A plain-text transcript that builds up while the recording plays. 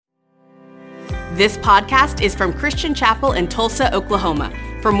This podcast is from Christian Chapel in Tulsa, Oklahoma.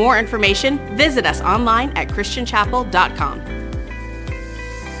 For more information, visit us online at christianchapel.com.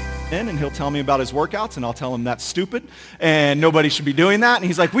 And he'll tell me about his workouts, and I'll tell him that's stupid, and nobody should be doing that. And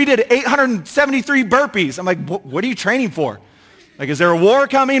he's like, we did 873 burpees. I'm like, what are you training for? Like, is there a war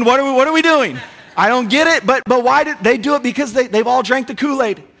coming? What are we doing? I don't get it, but why did they do it? Because they've all drank the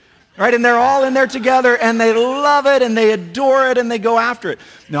Kool-Aid, right? And they're all in there together, and they love it, and they adore it, and they go after it.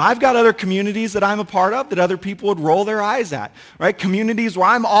 Now, I've got other communities that I'm a part of that other people would roll their eyes at, right? Communities where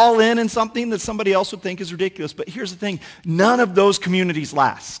I'm all in something that somebody else would think is ridiculous. But here's the thing, none of those communities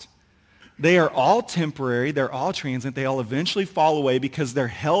last. They are all temporary, they're all transient, they all eventually fall away because they're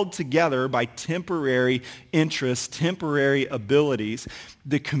held together by temporary interests, temporary abilities.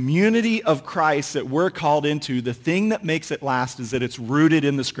 The community of Christ that we're called into, the thing that makes it last is that it's rooted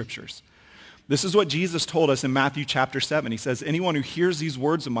in the Scriptures. This is what Jesus told us in Matthew chapter 7. He says, anyone who hears these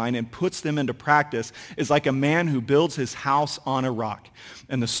words of mine and puts them into practice is like a man who builds his house on a rock.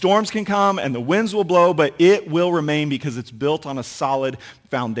 And the storms can come and the winds will blow, but it will remain because it's built on a solid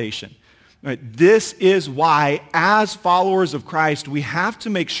foundation. Right. This is why, as followers of Christ, we have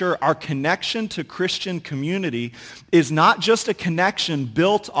to make sure our connection to Christian community is not just a connection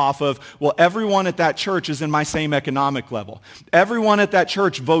built off of, well, everyone at that church is in my same economic level. Everyone at that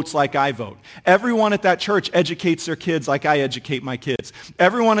church votes like I vote. Everyone at that church educates their kids like I educate my kids.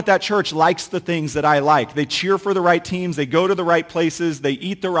 Everyone at that church likes the things that I like. They cheer for the right teams. They go to the right places. They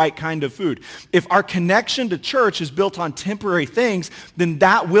eat the right kind of food. If our connection to church is built on temporary things, then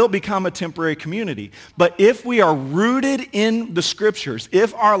that will become a temporary community. But if we are rooted in the Scriptures,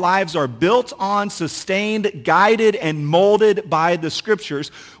 if our lives are built on, sustained, guided, and molded by the Scriptures,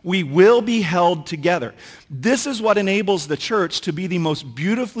 we will be held together. This is what enables the church to be the most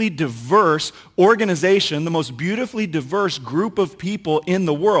beautifully diverse organization, the most beautifully diverse group of people in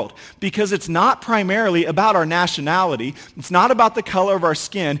the world, because it's not primarily about our nationality. It's not about the color of our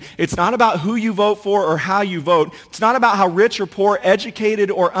skin. It's not about who you vote for or how you vote. It's not about how rich or poor, educated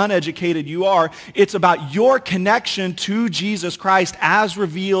or uneducated you are. It's about your connection to Jesus Christ as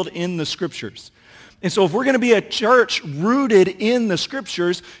revealed in the Scriptures. And so if we're going to be a church rooted in the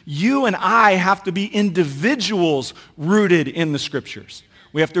Scriptures, you and I have to be individuals rooted in the Scriptures.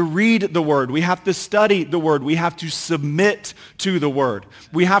 We have to read the Word. We have to study the Word. We have to submit to the Word.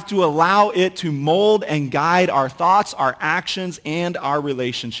 We have to allow it to mold and guide our thoughts, our actions, and our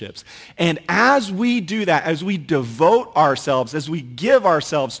relationships. And as we do that, as we devote ourselves, as we give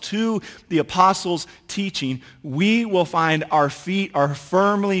ourselves to the apostles' teaching, we will find our feet are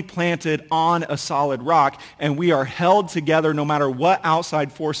firmly planted on a solid rock, and we are held together no matter what outside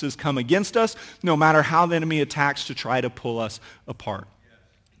forces come against us, no matter how the enemy attacks to try to pull us apart.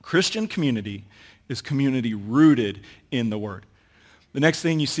 Christian community is community rooted in the Word. The next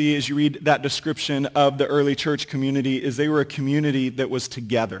thing you see as you read that description of the early church community is they were a community that was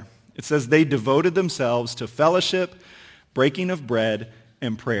together. It says they devoted themselves to fellowship, breaking of bread,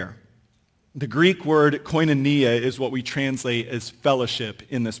 and prayer. The Greek word koinonia is what we translate as fellowship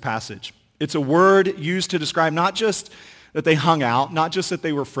in this passage. It's a word used to describe not just that they hung out, not just that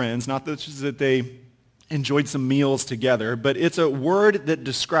they were friends, not just that they enjoyed some meals together, but it's a word that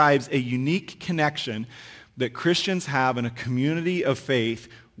describes a unique connection that Christians have in a community of faith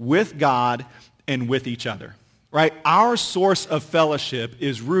with God and with each other, right? Our source of fellowship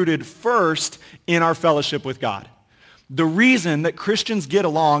is rooted first in our fellowship with God. The reason that Christians get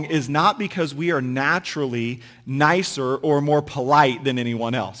along is not because we are naturally nicer or more polite than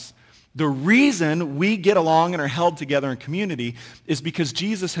anyone else. The reason we get along and are held together in community is because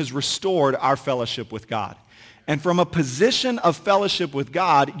Jesus has restored our fellowship with God. And from a position of fellowship with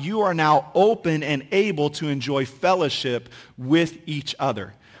God, you are now open and able to enjoy fellowship with each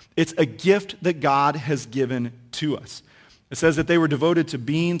other. It's a gift that God has given to us. It says that they were devoted to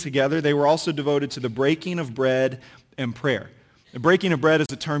being together. They were also devoted to the breaking of bread and prayer. The breaking of bread is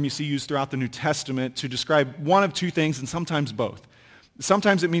a term you see used throughout the New Testament to describe one of two things and sometimes both.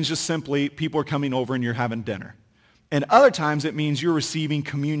 Sometimes it means just simply people are coming over and you're having dinner. And other times it means you're receiving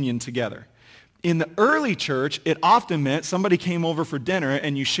communion together. In the early church, it often meant somebody came over for dinner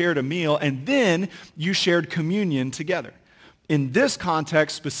and you shared a meal and then you shared communion together. In this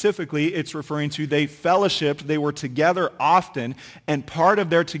context specifically, it's referring to they fellowshiped, they were together often, and part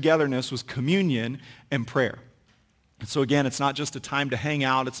of their togetherness was communion and prayer. So again, it's not just a time to hang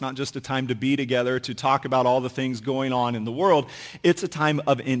out. It's not just a time to be together, to talk about all the things going on in the world. It's a time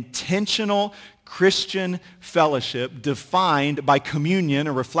of intentional Christian fellowship defined by communion,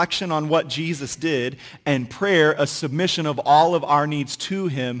 a reflection on what Jesus did, and prayer, a submission of all of our needs to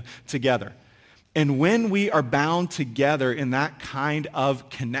him together. And when we are bound together in that kind of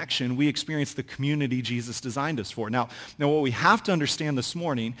connection, we experience the community Jesus designed us for. Now, what we have to understand this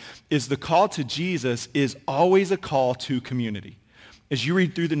morning is the call to Jesus is always a call to community. As you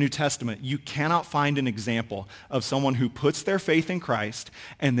read through the New Testament, you cannot find an example of someone who puts their faith in Christ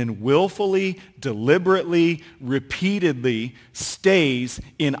and then willfully, deliberately, repeatedly stays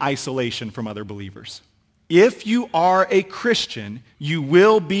in isolation from other believers. If you are a Christian, you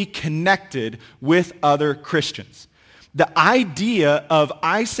will be connected with other Christians. The idea of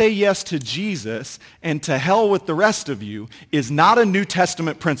I say yes to Jesus and to hell with the rest of you is not a New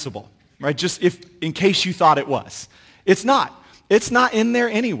Testament principle, right? Just in case you thought it was. It's not. It's not in there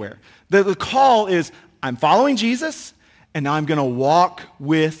anywhere. The call is I'm following Jesus and now I'm going to walk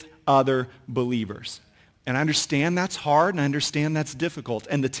with other believers. And I understand that's hard, and I understand that's difficult.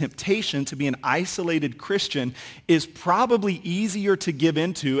 And the temptation to be an isolated Christian is probably easier to give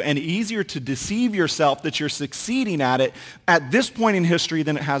into and easier to deceive yourself that you're succeeding at it at this point in history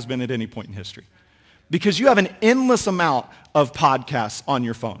than it has been at any point in history. Because you have an endless amount of podcasts on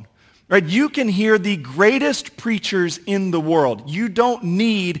your phone. Right? You can hear the greatest preachers in the world. You don't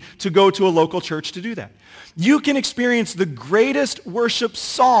need to go to a local church to do that. You can experience the greatest worship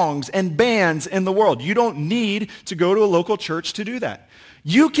songs and bands in the world. You don't need to go to a local church to do that.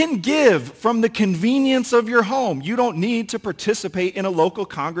 You can give from the convenience of your home. You don't need to participate in a local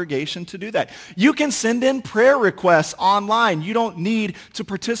congregation to do that. You can send in prayer requests online. You don't need to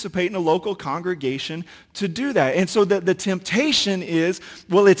participate in a local congregation to do that. And so the temptation is,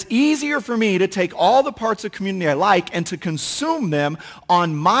 well, it's easier for me to take all the parts of community I like and to consume them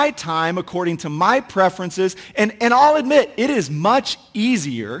on my time according to my preferences. And I'll admit, it is much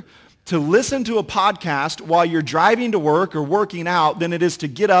easier to listen to a podcast while you're driving to work or working out than it is to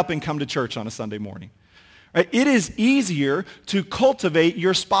get up and come to church on a Sunday morning. Right? It is easier to cultivate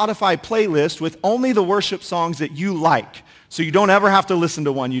your Spotify playlist with only the worship songs that you like, so you don't ever have to listen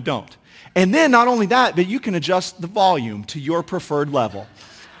to one you don't. And then not only that, but you can adjust the volume to your preferred level,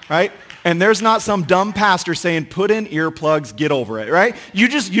 right? And there's not some dumb pastor saying, put in earplugs, get over it, right? You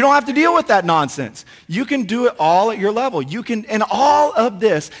don't have to deal with that nonsense. You can do it all at your level. And all of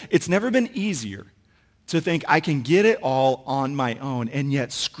this, it's never been easier to think I can get it all on my own. And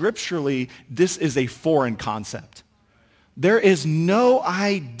yet, scripturally, this is a foreign concept. There is no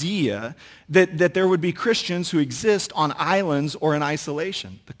idea that there would be Christians who exist on islands or in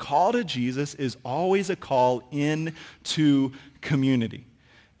isolation. The call to Jesus is always a call into community.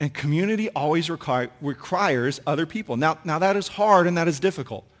 And community always requires other people. Now that is hard and that is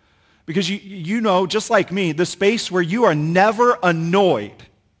difficult. Because you know, just like me, the space where you are never annoyed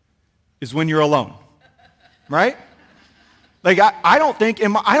is when you're alone. Right? Like I don't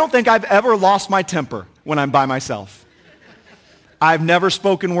think I've ever lost my temper when I'm by myself. I've never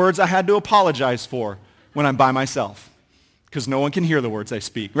spoken words I had to apologize for when I'm by myself. Because no one can hear the words I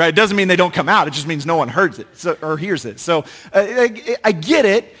speak, right? It doesn't mean they don't come out. It just means no one hears it or hears it. So I get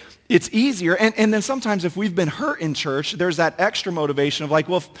it. It's easier. And then sometimes if we've been hurt in church, there's that extra motivation of like,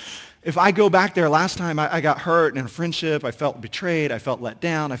 well, if I go back there, last time I got hurt in a friendship, I felt betrayed, I felt let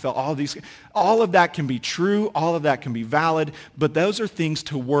down, I felt all of that can be true, all of that can be valid, but those are things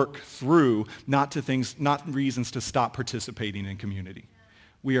to work through, not reasons to stop participating in community.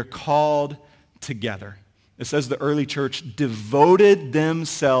 We are called together. It says the early church devoted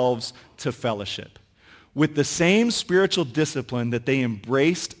themselves to fellowship. With the same spiritual discipline that they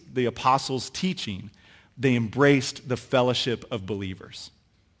embraced the apostles' teaching, they embraced the fellowship of believers.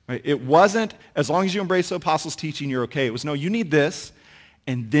 Right? It wasn't, as long as you embrace the apostles' teaching, you're okay. It was, no, you need this,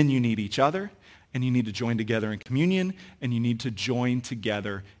 and then you need each other, and you need to join together in communion, and you need to join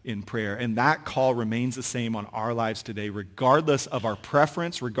together in prayer. And that call remains the same on our lives today, regardless of our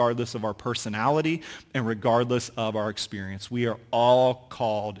preference, regardless of our personality, and regardless of our experience. We are all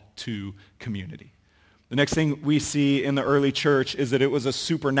called to community. The next thing we see in the early church is that it was a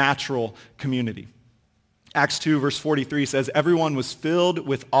supernatural community. Acts 2, verse 43 says, everyone was filled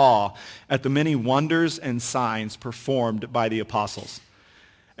with awe at the many wonders and signs performed by the apostles.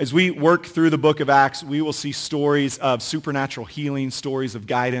 As we work through the book of Acts, we will see stories of supernatural healing, stories of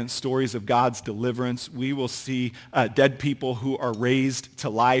guidance, stories of God's deliverance. We will see dead people who are raised to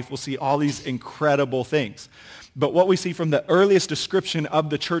life. We'll see all these incredible things. But what we see from the earliest description of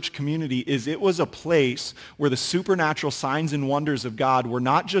the church community is it was a place where the supernatural signs and wonders of God were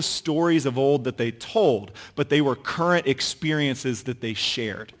not just stories of old that they told, but they were current experiences that they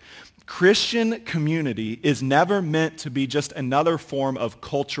shared. Christian community is never meant to be just another form of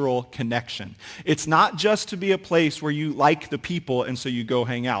cultural connection. It's not just to be a place where you like the people and so you go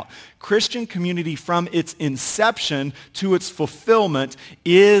hang out. Christian community from its inception to its fulfillment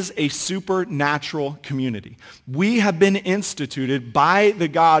is a supernatural community. We have been instituted by the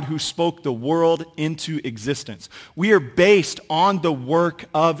God who spoke the world into existence. We are based on the work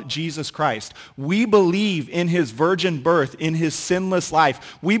of Jesus Christ. We believe in his virgin birth, in his sinless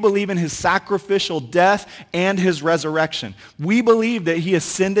life. We believe in his sacrificial death and his resurrection. We believe that he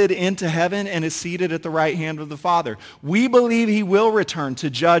ascended into heaven and is seated at the right hand of the Father. We believe he will return to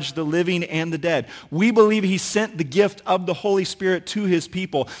judge the living and the dead. We believe he sent the gift of the Holy Spirit to his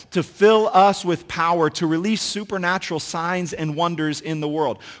people to fill us with power to release supernatural signs and wonders in the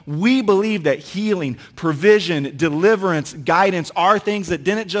world. We believe that healing, provision, deliverance, guidance are things that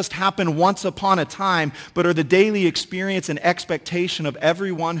didn't just happen once upon a time, but are the daily experience and expectation of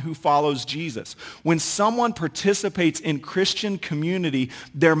everyone who follows Jesus. When someone participates in Christian community,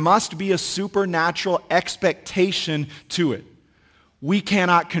 there must be a supernatural expectation to it. We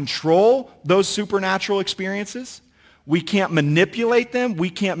cannot control those supernatural experiences. We can't manipulate them.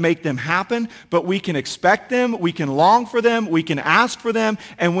 We can't make them happen, but we can expect them. We can long for them. We can ask for them.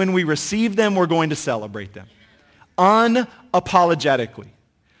 And when we receive them, we're going to celebrate them unapologetically.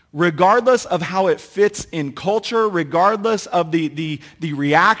 Regardless of how it fits in culture, regardless of the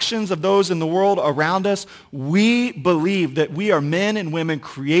reactions of those in the world around us, we believe that we are men and women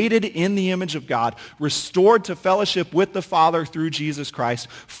created in the image of God, restored to fellowship with the Father through Jesus Christ,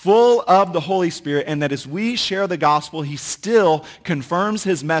 full of the Holy Spirit, and that as we share the gospel, he still confirms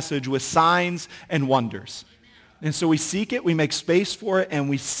his message with signs and wonders. And so we seek it, we make space for it, and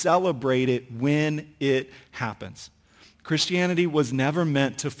we celebrate it when it happens. Christianity was never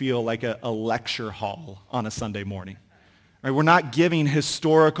meant to feel like a lecture hall on a Sunday morning. Right? We're not giving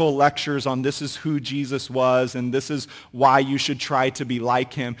historical lectures on this is who Jesus was and this is why you should try to be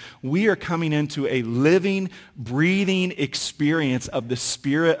like him. We are coming into a living, breathing experience of the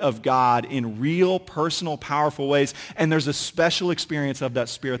Spirit of God in real, personal, powerful ways. And there's a special experience of that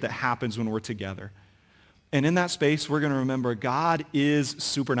Spirit that happens when we're together. And in that space, we're going to remember God is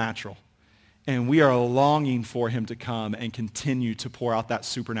supernatural. And we are longing for him to come and continue to pour out that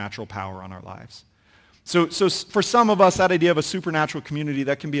supernatural power on our lives. So for some of us, that idea of a supernatural community,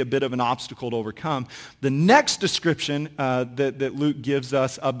 that can be a bit of an obstacle to overcome. The next description that Luke gives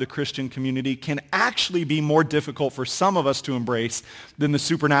us of the Christian community can actually be more difficult for some of us to embrace than the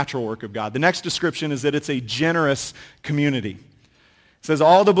supernatural work of God. The next description is that it's a generous community. It says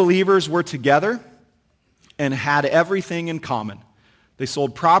all the believers were together and had everything in common. They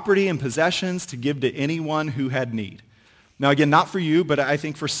sold property and possessions to give to anyone who had need. Now again, not for you, but I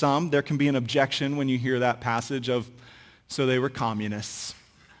think for some, there can be an objection when you hear that passage of, so they were communists.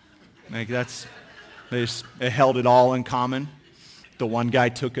 Like they held it all in common. The one guy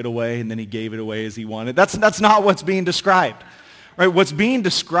took it away and then he gave it away as he wanted. That's not what's being described. Right? What's being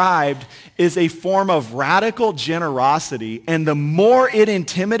described is a form of radical generosity, and the more it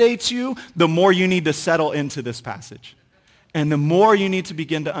intimidates you, the more you need to settle into this passage. And the more you need to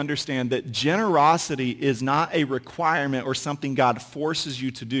begin to understand that generosity is not a requirement or something God forces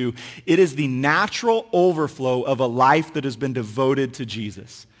you to do. It is the natural overflow of a life that has been devoted to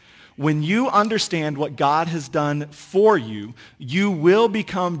Jesus. When you understand what God has done for you, you will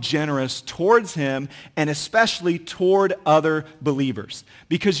become generous towards him and especially toward other believers.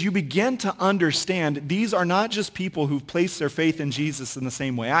 Because you begin to understand these are not just people who've placed their faith in Jesus in the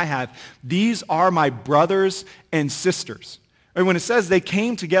same way I have. These are my brothers and sisters. And when it says they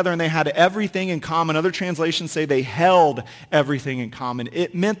came together and they had everything in common, other translations say they held everything in common.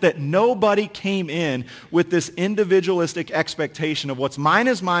 It meant that nobody came in with this individualistic expectation of what's mine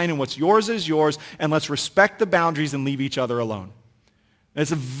is mine and what's yours is yours, and let's respect the boundaries and leave each other alone.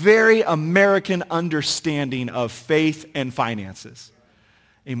 It's a very American understanding of faith and finances.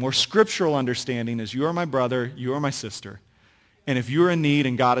 A more scriptural understanding is you are my brother, you are my sister, and if you are in need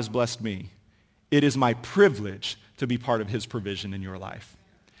and God has blessed me, it is my privilege to be part of his provision in your life.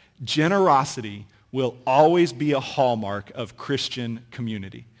 Generosity will always be a hallmark of Christian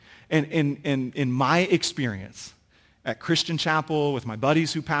community. And in my experience at Christian Chapel, with my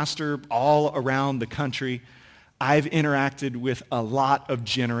buddies who pastor all around the country, I've interacted with a lot of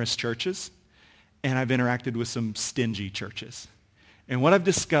generous churches, and I've interacted with some stingy churches. And what I've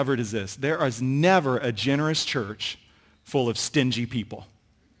discovered is this: there is never a generous church full of stingy people.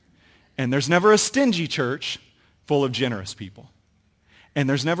 And there's never a stingy church full of generous people. And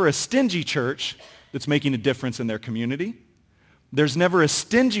there's never a stingy church that's making a difference in their community. There's never a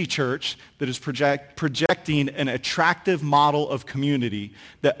stingy church that is projecting an attractive model of community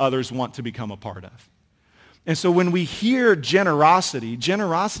that others want to become a part of. And so when we hear generosity,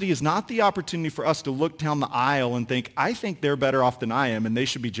 generosity is not the opportunity for us to look down the aisle and think, I think they're better off than I am and they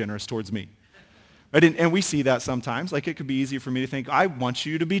should be generous towards me. Right? And we see that sometimes. Like, it could be easy for me to think, I want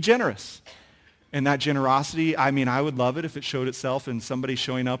you to be generous. And that generosity, I mean, I would love it if it showed itself in somebody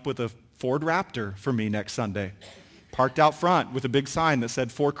showing up with a Ford Raptor for me next Sunday, parked out front with a big sign that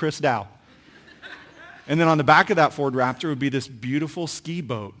said, "For Chris Dow." And then on the back of that Ford Raptor would be this beautiful ski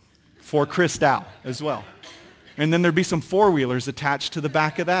boat for Chris Dow as well. And then there'd be some four-wheelers attached to the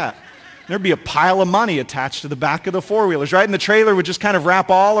back of that. There'd be a pile of money attached to the back of the four-wheelers, right? And the trailer would just kind of wrap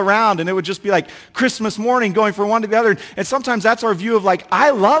all around, and it would just be like Christmas morning going from one to the other. And sometimes that's our view of like,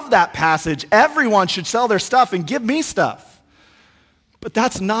 I love that passage. Everyone should sell their stuff and give me stuff. But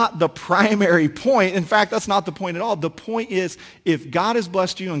that's not the primary point. In fact, that's not the point at all. The point is, if God has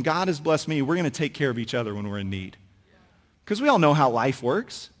blessed you and God has blessed me, we're going to take care of each other when we're in need. Because we all know how life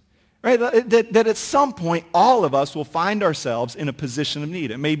works. Right? That at some point, all of us will find ourselves in a position of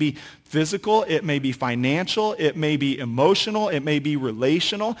need. It may be physical, it may be financial, it may be emotional, it may be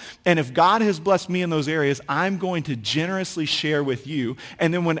relational. And if God has blessed me in those areas, I'm going to generously share with you.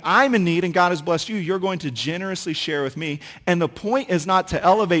 And then when I'm in need and God has blessed you, you're going to generously share with me. And the point is not to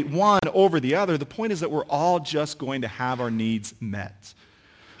elevate one over the other. The point is that we're all just going to have our needs met.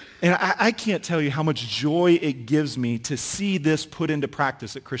 And I can't tell you how much joy it gives me to see this put into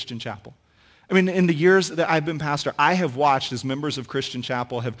practice at Christian Chapel. I mean, in the years that I've been pastor, I have watched as members of Christian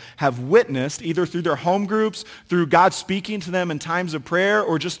Chapel have witnessed, either through their home groups, through God speaking to them in times of prayer,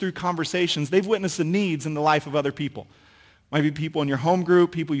 or just through conversations, they've witnessed the needs in the life of other people. Might be people in your home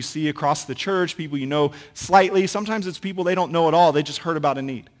group, people you see across the church, people you know slightly. Sometimes it's people they don't know at all. They just heard about a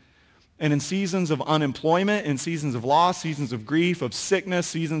need. And in seasons of unemployment, in seasons of loss, seasons of grief, of sickness,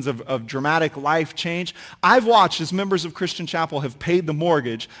 seasons of dramatic life change, I've watched as members of Christian Chapel have paid the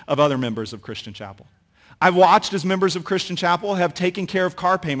mortgage of other members of Christian Chapel. I've watched as members of Christian Chapel have taken care of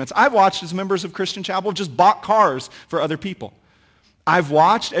car payments. I've watched as members of Christian Chapel have just bought cars for other people. I've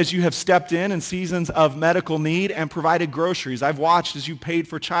watched as you have stepped in seasons of medical need and provided groceries. I've watched as you paid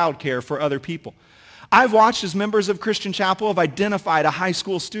for childcare for other people. I've watched as members of Christian Chapel have identified a high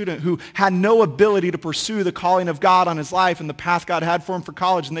school student who had no ability to pursue the calling of God on his life and the path God had for him for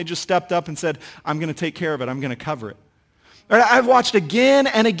college, and they just stepped up and said, I'm going to take care of it. I'm going to cover it. I've watched again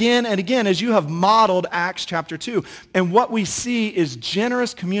and again and again as you have modeled Acts chapter 2. And what we see is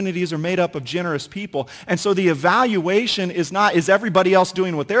generous communities are made up of generous people. And so the evaluation is not, is everybody else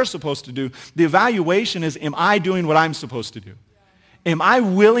doing what they're supposed to do? The evaluation is, am I doing what I'm supposed to do? Am I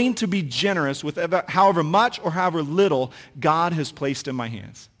willing to be generous with however much or however little God has placed in my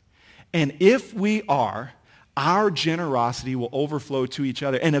hands? And if we are, our generosity will overflow to each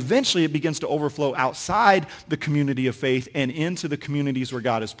other. And eventually it begins to overflow outside the community of faith and into the communities where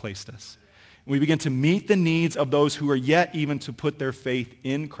God has placed us. We begin to meet the needs of those who are yet even to put their faith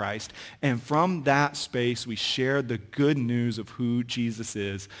in Christ. And from that space, we share the good news of who Jesus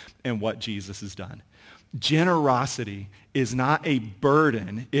is and what Jesus has done. Generosity is not a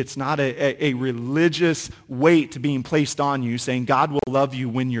burden. It's not a religious weight being placed on you saying God will love you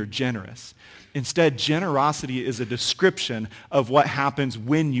when you're generous. Instead, generosity is a description of what happens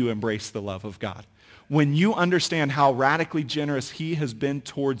when you embrace the love of God. When you understand how radically generous he has been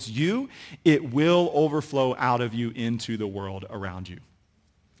towards you, it will overflow out of you into the world around you.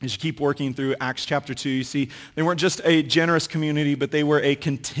 As you keep working through Acts chapter 2, you see they weren't just a generous community, but they were a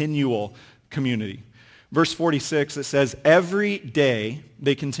continual community. Verse 46, it says, every day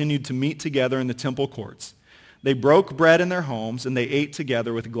they continued to meet together in the temple courts. They broke bread in their homes, and they ate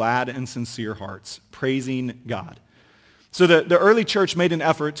together with glad and sincere hearts, praising God. So the early church made an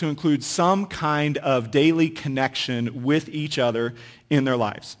effort to include some kind of daily connection with each other in their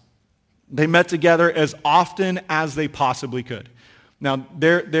lives. They met together as often as they possibly could. Now,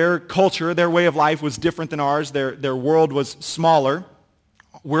 their culture, their way of life was different than ours. Their world was smaller.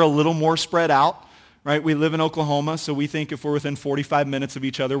 We're a little more spread out. Right? We live in Oklahoma, so we think if we're within 45 minutes of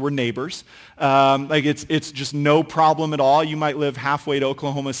each other, we're neighbors. It's just no problem at all. You might live halfway to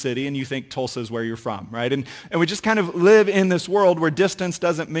Oklahoma City, and you think Tulsa is where you're from, right? And we just kind of live in this world where distance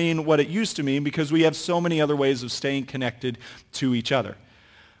doesn't mean what it used to mean because we have so many other ways of staying connected to each other.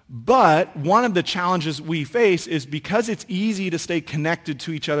 But one of the challenges we face is because it's easy to stay connected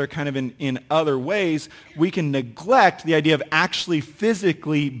to each other kind of in other ways, we can neglect the idea of actually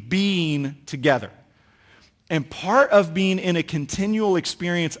physically being together. And part of being in a continual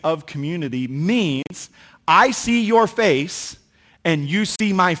experience of community means I see your face and you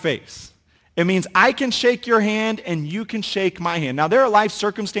see my face. It means I can shake your hand and you can shake my hand. Now, there are life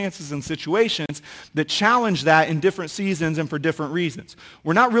circumstances and situations that challenge that in different seasons and for different reasons.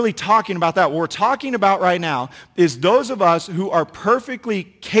 We're not really talking about that. What we're talking about right now is those of us who are perfectly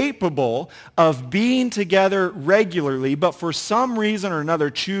capable of being together regularly, but for some reason or another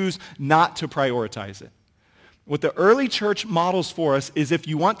choose not to prioritize it. What the early church models for us is if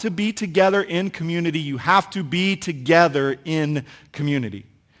you want to be together in community, you have to be together in community,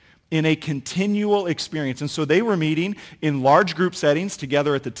 in a continual experience. And so they were meeting in large group settings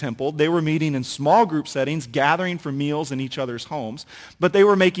together at the temple. They were meeting in small group settings, gathering for meals in each other's homes. But they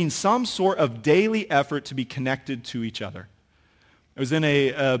were making some sort of daily effort to be connected to each other. I was in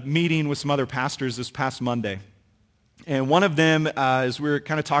a meeting with some other pastors this past Monday. And one of them, as we were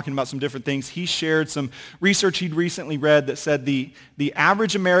kind of talking about some different things, he shared some research he'd recently read that said the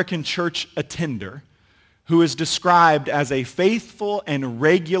average American church attender, who is described as a faithful and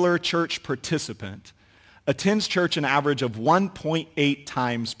regular church participant, attends church an average of 1.8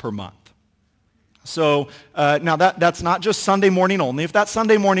 times per month. So now that's not just Sunday morning only. If that's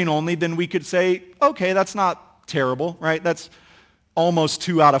Sunday morning only, then we could say, okay, that's not terrible, right? That's almost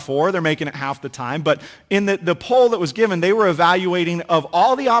 2 out of 4. They're making it half the time. But in the poll that was given, they were evaluating of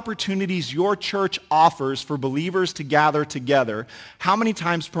all the opportunities your church offers for believers to gather together, how many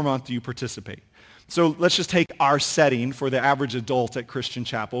times per month do you participate? So let's just take our setting for the average adult at Christian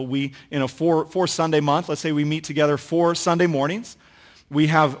Chapel. We, in a four Sunday month, let's say we meet together 4 Sunday mornings. We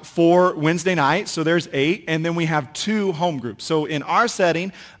have 4 Wednesday nights, so there's 8, and then we have 2 home groups. So in our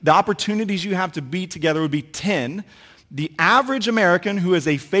setting, the opportunities you have to be together would be 10. The average American who is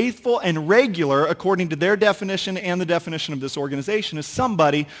a faithful and regular, according to their definition and the definition of this organization, is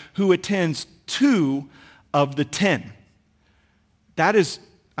somebody who attends 2 of the 10. That is,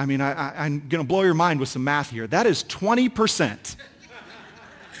 I'm going to blow your mind with some math here. That is 20%.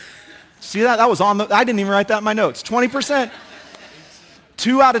 See that? That was I didn't even write that in my notes. 20%.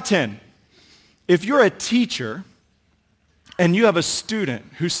 2 out of 10. If you're a teacher and you have a student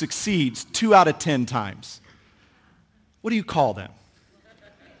who succeeds 2 out of 10 times, what do you call them?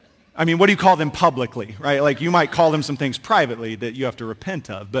 I mean, what do you call them publicly, right? Like you might call them some things privately that you have to repent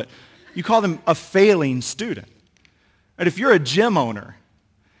of, but you call them a failing student. And if you're a gym owner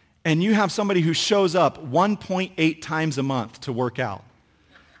and you have somebody who shows up 1.8 times a month to work out,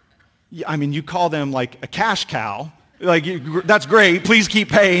 I mean, you call them like a cash cow. Like, that's great. Please keep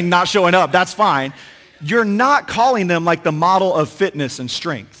paying, not showing up. That's fine. You're not calling them like the model of fitness and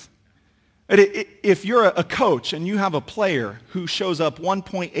strength. If you're a coach and you have a player who shows up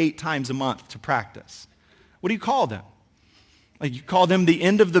 1.8 times a month to practice, what do you call them? Like you call them the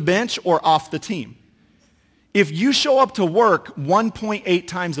end of the bench or off the team. If you show up to work 1.8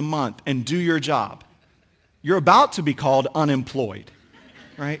 times a month and do your job, you're about to be called unemployed,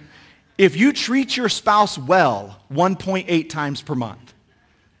 right? If you treat your spouse well 1.8 times per month,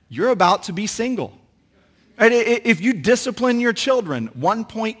 you're about to be single. If you discipline your children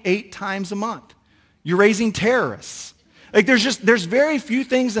 1.8 times a month, you're raising terrorists. Like there's very few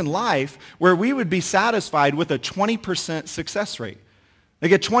things in life where we would be satisfied with a 20% success rate.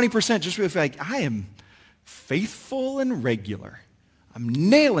 Like at 20%, just really feel like I am faithful and regular. I'm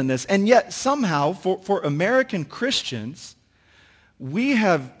nailing this. And yet somehow for American Christians, we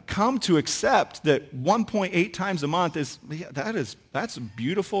have come to accept that 1.8 times a month that's a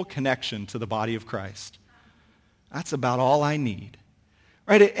beautiful connection to the body of Christ. That's about all I need.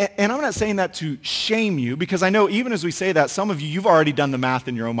 Right? And I'm not saying that to shame you, because I know even as we say that, some of you've already done the math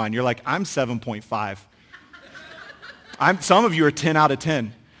in your own mind. You're like, I'm 7.5. Some of you are 10 out of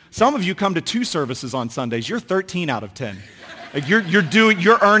 10. Some of you come to 2 services on Sundays. You're 13 out of 10. Like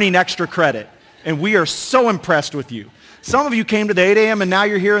you're earning extra credit, and we are so impressed with you. Some of you came to the 8 a.m. and now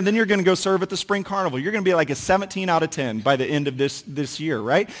you're here, and then you're going to go serve at the Spring Carnival. You're going to be like a 17 out of 10 by the end of this year,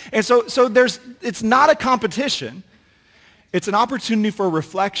 right? And so it's not a competition. It's an opportunity for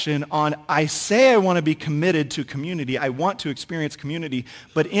reflection on, I say I want to be committed to community. I want to experience community,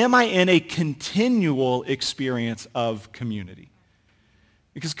 but am I in a continual experience of community?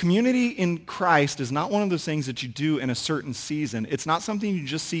 Because community in Christ is not one of those things that you do in a certain season. It's not something you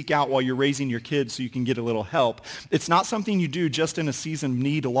just seek out while you're raising your kids so you can get a little help. It's not something you do just in a season of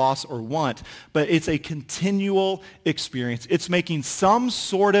need, loss, or want, but it's a continual experience. It's making some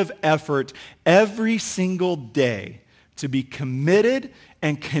sort of effort every single day to be committed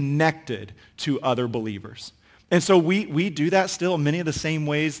and connected to other believers. And so we do that still in many of the same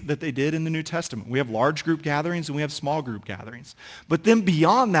ways that they did in the New Testament. We have large group gatherings and we have small group gatherings. But then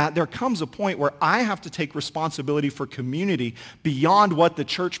beyond that, there comes a point where I have to take responsibility for community beyond what the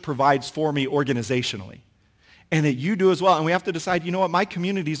church provides for me organizationally. and that you do as well. And we have to decide, you know what, my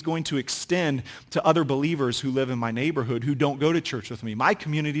community is going to extend to other believers who live in my neighborhood who don't go to church with me. My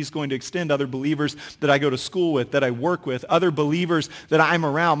community is going to extend to other believers that I go to school with, that I work with, other believers that I'm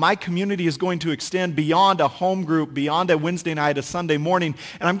around. My community is going to extend beyond a home group, beyond a Wednesday night, a Sunday morning,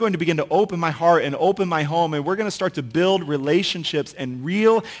 and I'm going to begin to open my heart and open my home, and we're going to start to build relationships and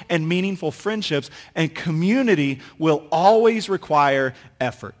real and meaningful friendships, and community will always require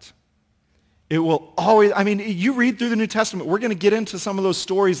effort. It will always, you read through the New Testament, we're going to get into some of those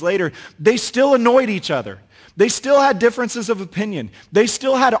stories later. They still annoyed each other. They still had differences of opinion. They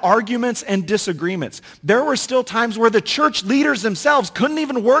still had arguments and disagreements. There were still times where the church leaders themselves couldn't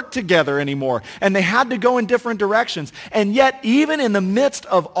even work together anymore, and they had to go in different directions. And yet, even in the midst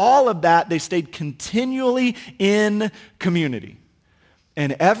of all of that, they stayed continually in community.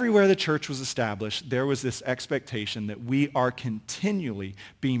 And everywhere the church was established, there was this expectation that we are continually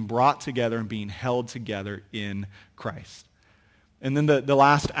being brought together and being held together in Christ. And then the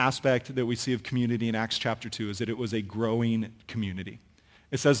last aspect that we see of community in Acts chapter 2 is that it was a growing community.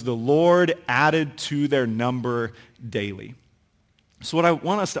 It says the Lord added to their number daily. So what I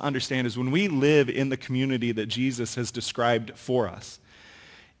want us to understand is when we live in the community that Jesus has described for us,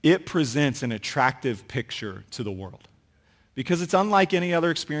 it presents an attractive picture to the world. Because it's unlike any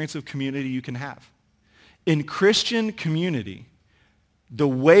other experience of community you can have. In Christian community, the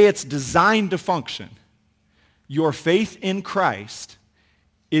way it's designed to function, your faith in Christ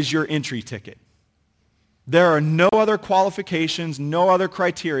is your entry ticket. There are no other qualifications, no other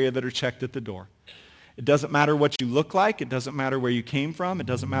criteria that are checked at the door. It doesn't matter what you look like. It doesn't matter where you came from. It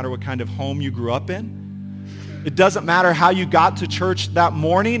doesn't matter what kind of home you grew up in. It doesn't matter how you got to church that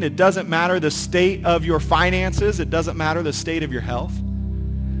morning. It doesn't matter the state of your finances. It doesn't matter the state of your health.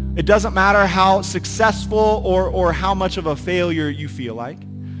 It doesn't matter how successful or how much of a failure you feel like.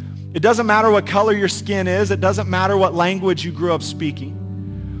 It doesn't matter what color your skin is. It doesn't matter what language you grew up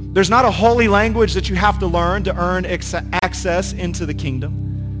speaking. There's not a holy language that you have to learn to earn access into the kingdom.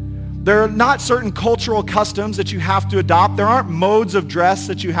 There are not certain cultural customs that you have to adopt. There aren't modes of dress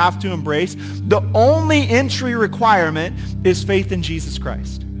that you have to embrace. The only entry requirement is faith in Jesus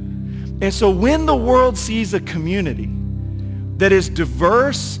Christ. And so when the world sees a community that is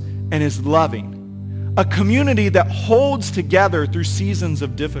diverse and is loving, a community that holds together through seasons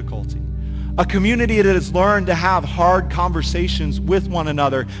of difficulty, a community that has learned to have hard conversations with one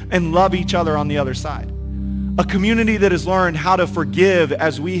another and love each other on the other side, a community that has learned how to forgive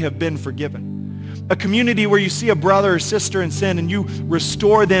as we have been forgiven. A community where you see a brother or sister in sin and you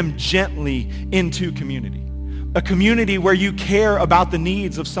restore them gently into community. A community where you care about the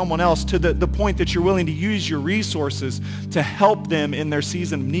needs of someone else to the point that you're willing to use your resources to help them in their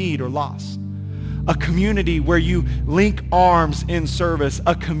season of need or loss. A community where you link arms in service.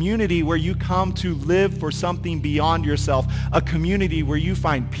 A community where you come to live for something beyond yourself. A community where you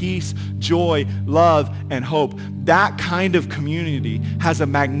find peace, joy, love, and hope. That kind of community has a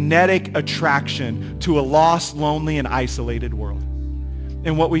magnetic attraction to a lost, lonely, and isolated world.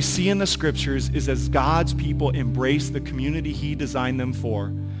 And what we see in the scriptures is as God's people embrace the community he designed them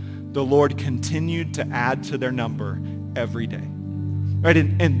for, the Lord continued to add to their number every day. Right,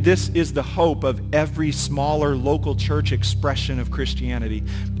 and this is the hope of every smaller local church expression of Christianity.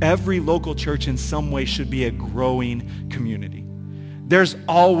 Every local church in some way should be a growing community. There's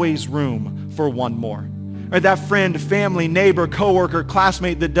always room for one more. Right, that friend, family, neighbor, coworker,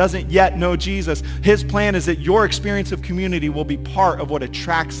 classmate that doesn't yet know Jesus, his plan is that your experience of community will be part of what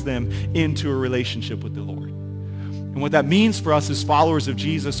attracts them into a relationship with the Lord. And what that means for us as followers of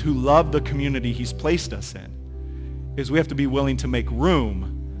Jesus who love the community he's placed us in is we have to be willing to make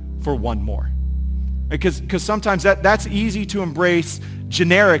room for one more. Because sometimes that's easy to embrace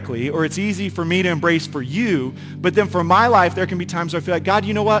generically, or it's easy for me to embrace for you, but then for my life, there can be times where I feel like, God,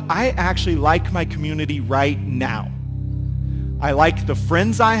 you know what? I actually like my community right now. I like the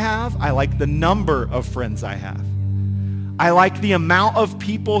friends I have. I like the number of friends I have. I like the amount of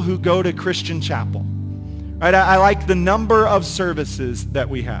people who go to Christian Chapel. Right? I like the number of services that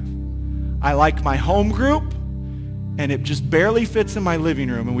we have. I like my home group, and it just barely fits in my living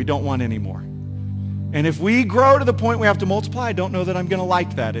room, and we don't want any more. And if we grow to the point we have to multiply, I don't know that I'm going to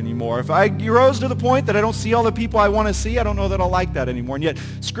like that anymore. If I grow to the point that I don't see all the people I want to see, I don't know that I'll like that anymore. And yet,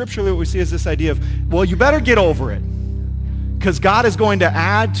 scripturally, what we see is this idea of, well, you better get over it, because God is going to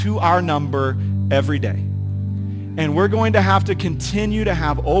add to our number every day. And we're going to have to continue to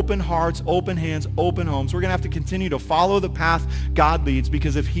have open hearts, open hands, open homes. We're going to have to continue to follow the path God leads,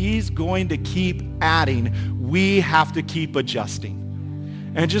 because if he's going to keep adding, we have to keep adjusting.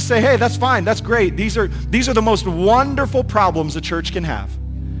 And just say, hey, that's fine, that's great. These are the most wonderful problems a church can have.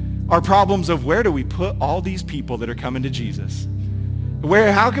 Our problems of where do we put all these people that are coming to Jesus?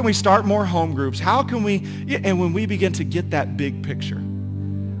 How can we start more home groups? And when we begin to get that big picture,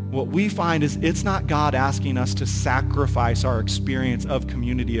 what we find is it's not God asking us to sacrifice our experience of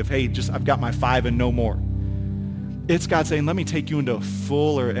community of, hey, I've got my 5 and no more. It's God saying, let me take you into a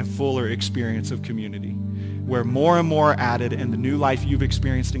fuller and fuller experience of community where more and more are added and the new life you've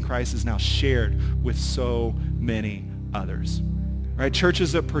experienced in Christ is now shared with so many others. Right?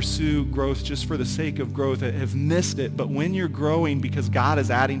 Churches that pursue growth just for the sake of growth have missed it, but when you're growing because God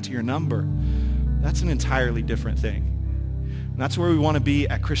is adding to your number, that's an entirely different thing. And that's where we want to be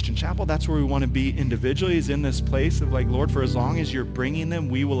at Christian Chapel. That's where we want to be individually, is in this place of like, Lord, for as long as you're bringing them,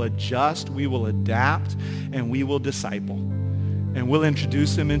 we will adjust, we will adapt, and we will disciple. And we'll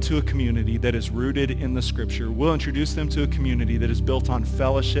introduce them into a community that is rooted in the Scripture. We'll introduce them to a community that is built on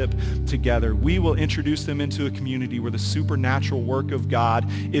fellowship together. We will introduce them into a community where the supernatural work of God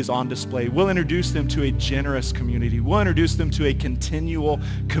is on display. We'll introduce them to a generous community. We'll introduce them to a continual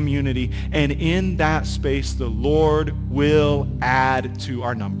community. And in that space, the Lord will add to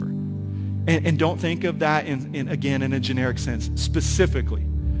our number. And don't think of that, again, in a generic sense, specifically.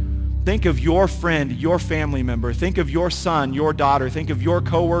 Think of your friend, your family member. Think of your son, your daughter. Think of your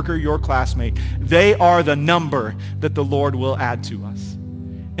coworker, your classmate. They are the number that the Lord will add to us.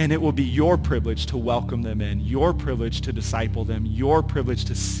 And it will be your privilege to welcome them in, your privilege to disciple them, your privilege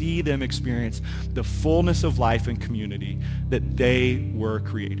to see them experience the fullness of life and community that they were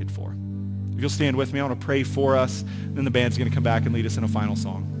created for. If you'll stand with me, I want to pray for us. Then the band's going to come back and lead us in a final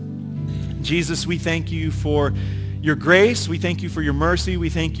song. Jesus, we thank you for your grace. We thank you for your mercy. We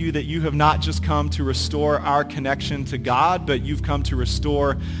thank you that you have not just come to restore our connection to God, but you've come to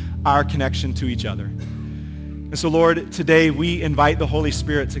restore our connection to each other. And so, Lord, today we invite the Holy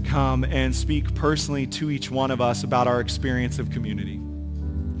Spirit to come and speak personally to each one of us about our experience of community.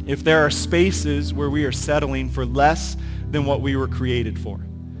 If there are spaces where we are settling for less than what we were created for,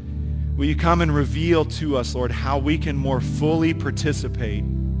 will you come and reveal to us, Lord, how we can more fully participate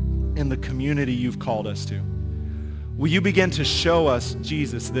in the community you've called us to? Will you begin to show us,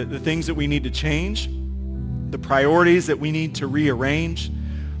 Jesus, the things that we need to change, the priorities that we need to rearrange,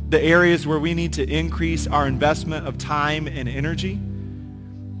 the areas where we need to increase our investment of time and energy?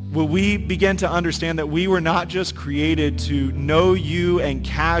 Will we begin to understand that we were not just created to know you and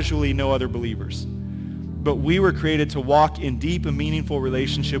casually know other believers, but we were created to walk in deep and meaningful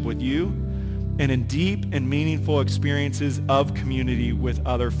relationship with you and in deep and meaningful experiences of community with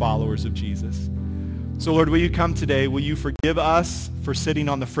other followers of Jesus. So Lord, will you come today? Will you forgive us for sitting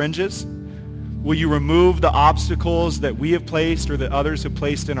on the fringes? Will you remove the obstacles that we have placed or that others have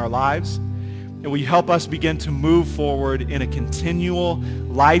placed in our lives? And will you help us begin to move forward in a continual,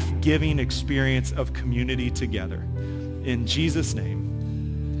 life-giving experience of community together? In Jesus'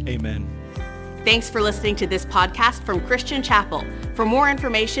 name, amen. Thanks for listening to this podcast from Christian Chapel. For more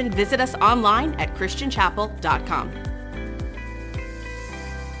information, visit us online at christianchapel.com.